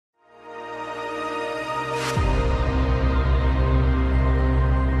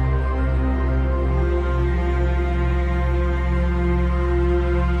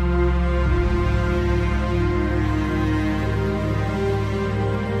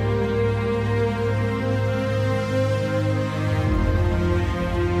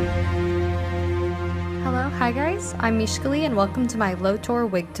Hi guys, I'm Mishkali and welcome to my Lotor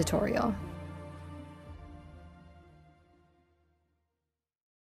wig tutorial.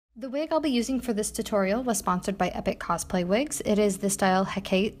 The wig I'll be using for this tutorial was sponsored by Epic Cosplay Wigs. It is the style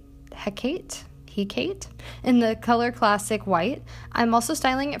Hecate, in the color classic white. I'm also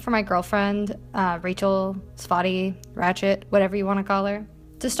styling it for my girlfriend, Rachel, Svati, Ratchet, whatever you want to call her.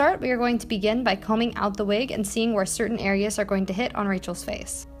 To start, we are going to begin by combing out the wig and seeing where certain areas are going to hit on Rachel's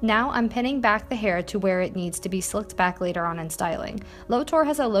face. Now I'm pinning back the hair to where it needs to be slicked back later on in styling. Lotor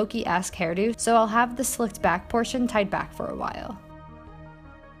has a Loki-esque hairdo, so I'll have the slicked back portion tied back for a while.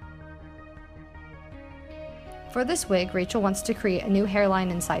 For this wig, Rachel wants to create a new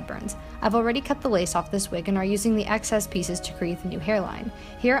hairline and sideburns. I've already cut the lace off this wig and are using the excess pieces to create the new hairline.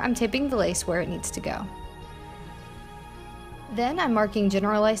 Here I'm taping the lace where it needs to go. Then I'm marking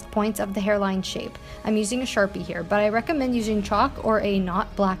generalized points of the hairline shape. I'm using a Sharpie here, but I recommend using chalk or a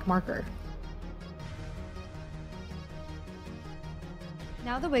not black marker.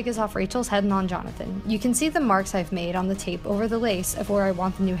 Now the wig is off Rachel's head and on Jonathan. You can see the marks I've made on the tape over the lace of where I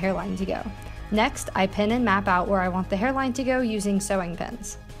want the new hairline to go. Next, I pin and map out where I want the hairline to go using sewing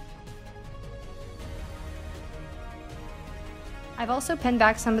pins. I've also pinned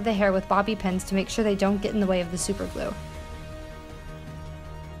back some of the hair with bobby pins to make sure they don't get in the way of the super glue,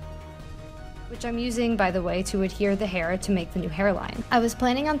 which I'm using, by the way, to adhere the hair to make the new hairline. I was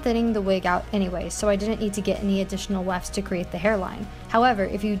planning on thinning the wig out anyway, so I didn't need to get any additional wefts to create the hairline. However,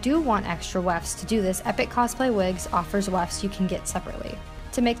 if you do want extra wefts to do this, Epic Cosplay Wigs offers wefts you can get separately.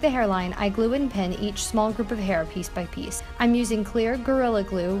 To make the hairline, I glue and pin each small group of hair piece by piece. I'm using clear Gorilla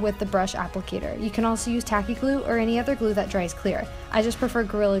Glue with the brush applicator. You can also use Tacky Glue or any other glue that dries clear. I just prefer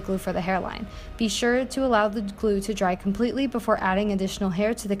Gorilla Glue for the hairline. Be sure to allow the glue to dry completely before adding additional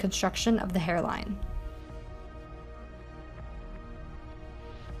hair to the construction of the hairline.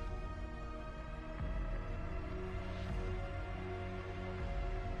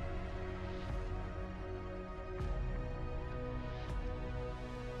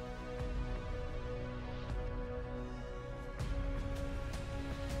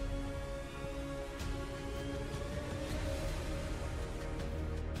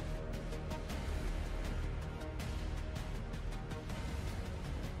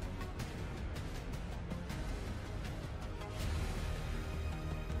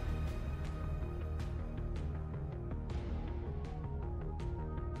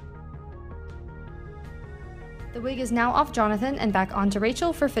 The wig is now off Jonathan and back onto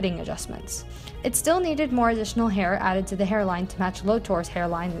Rachel for fitting adjustments. It still needed more additional hair added to the hairline to match Lotor's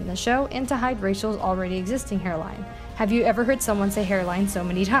hairline in the show and to hide Rachel's already existing hairline. Have you ever heard someone say hairline so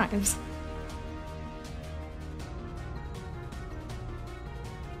many times?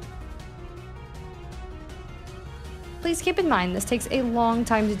 Please keep in mind this takes a long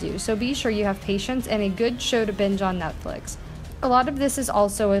time to do, so be sure you have patience and a good show to binge on Netflix. A lot of this is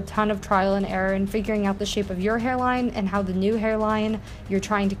also a ton of trial and error in figuring out the shape of your hairline and how the new hairline you're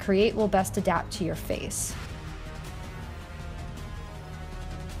trying to create will best adapt to your face.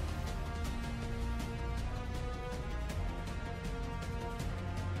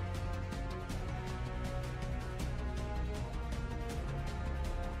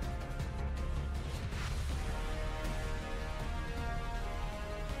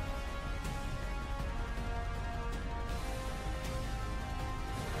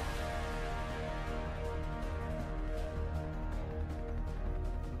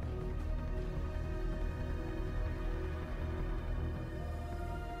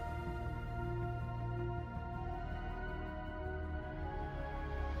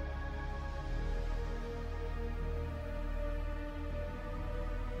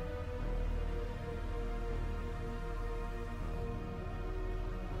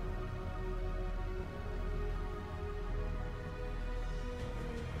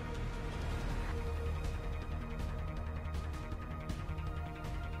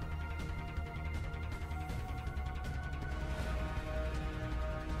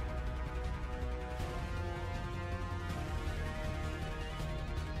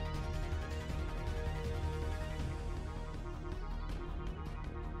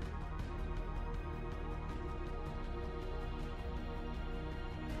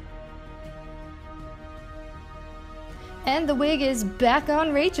 And the wig is back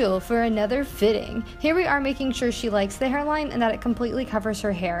on Rachel for another fitting. Here we are making sure she likes the hairline and that it completely covers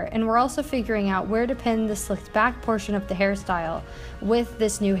her hair, and we're also figuring out where to pin the slicked back portion of the hairstyle with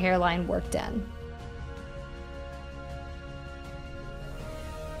this new hairline worked in.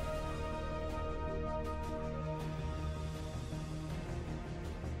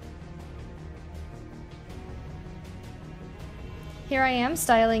 Here I am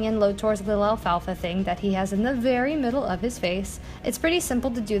styling in Lotor's little alfalfa thing that he has in the very middle of his face. It's pretty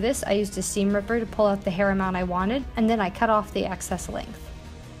simple to do this. I used a seam ripper to pull out the hair amount I wanted, and then I cut off the excess length.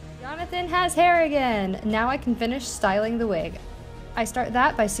 Jonathan has hair again! Now I can finish styling the wig. I start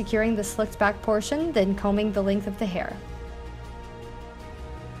that by securing the slicked back portion, then combing the length of the hair.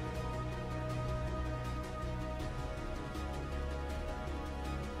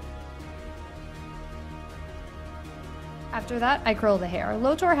 After that, I curl the hair.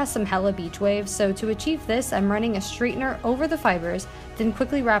 Lotor has some hella beach waves, so to achieve this, I'm running a straightener over the fibers, then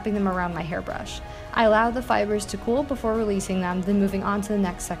quickly wrapping them around my hairbrush. I allow the fibers to cool before releasing them, then moving on to the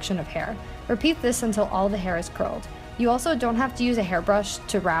next section of hair. Repeat this until all the hair is curled. You also don't have to use a hairbrush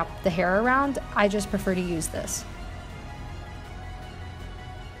to wrap the hair around, I just prefer to use this.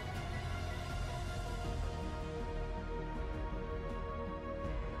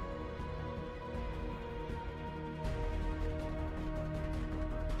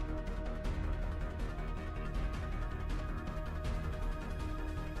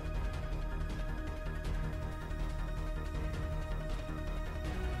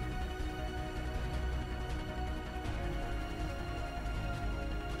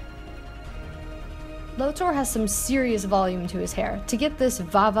 Lotor has some serious volume to his hair. To get this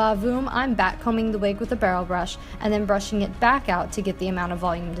va-va-voom, I'm backcombing the wig with a barrel brush and then brushing it back out to get the amount of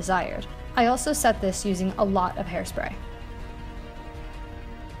volume desired. I also set this using a lot of hairspray.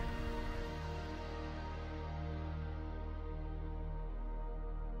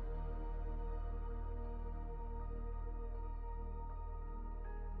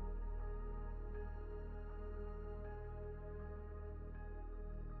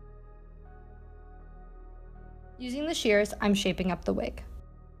 Using the shears, I'm shaping up the wig.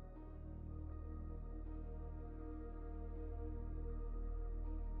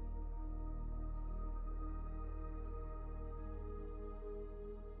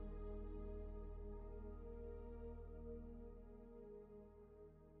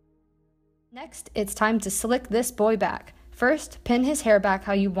 Next, it's time to slick this boy back. First, pin his hair back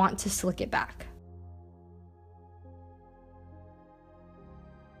how you want to slick it back.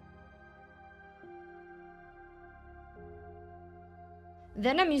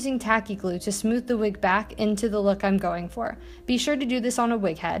 Then I'm using Tacky Glue to smooth the wig back into the look I'm going for. Be sure to do this on a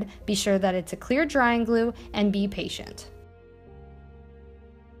wig head, be sure that it's a clear drying glue, and be patient.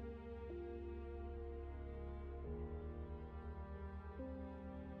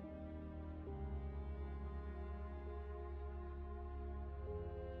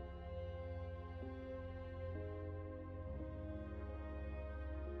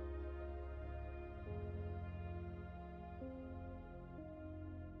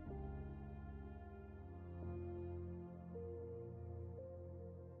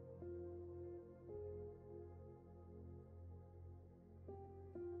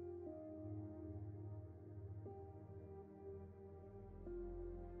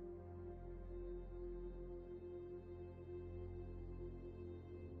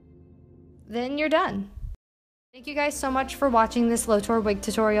 Then you're done. Thank you guys so much for watching this Lotor wig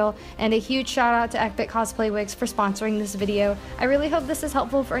tutorial, and a huge shout out to Hecate Cosplay Wigs for sponsoring this video. I really hope this is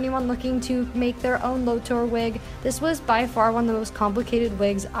helpful for anyone looking to make their own Lotor wig. This was by far one of the most complicated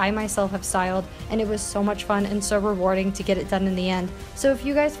wigs I myself have styled, and it was so much fun and so rewarding to get it done in the end. So if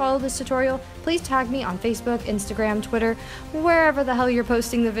you guys follow this tutorial, please tag me on Facebook, Instagram, Twitter, wherever the hell you're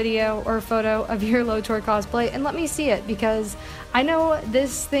posting the video or photo of your Lotor cosplay, and let me see it, because I know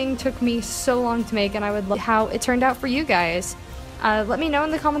this thing took me so long to make, and I would love how it turned out for you guys. Let me know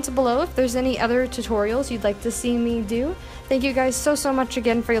in the comments below if there's any other tutorials you'd like to see me do. Thank you guys so much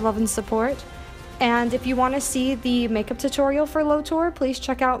again for your love and support. And if you want to see the makeup tutorial for Lotor, please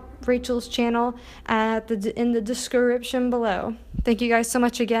check out Rachel's channel in the description below. Thank you guys so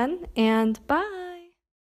much again, and bye!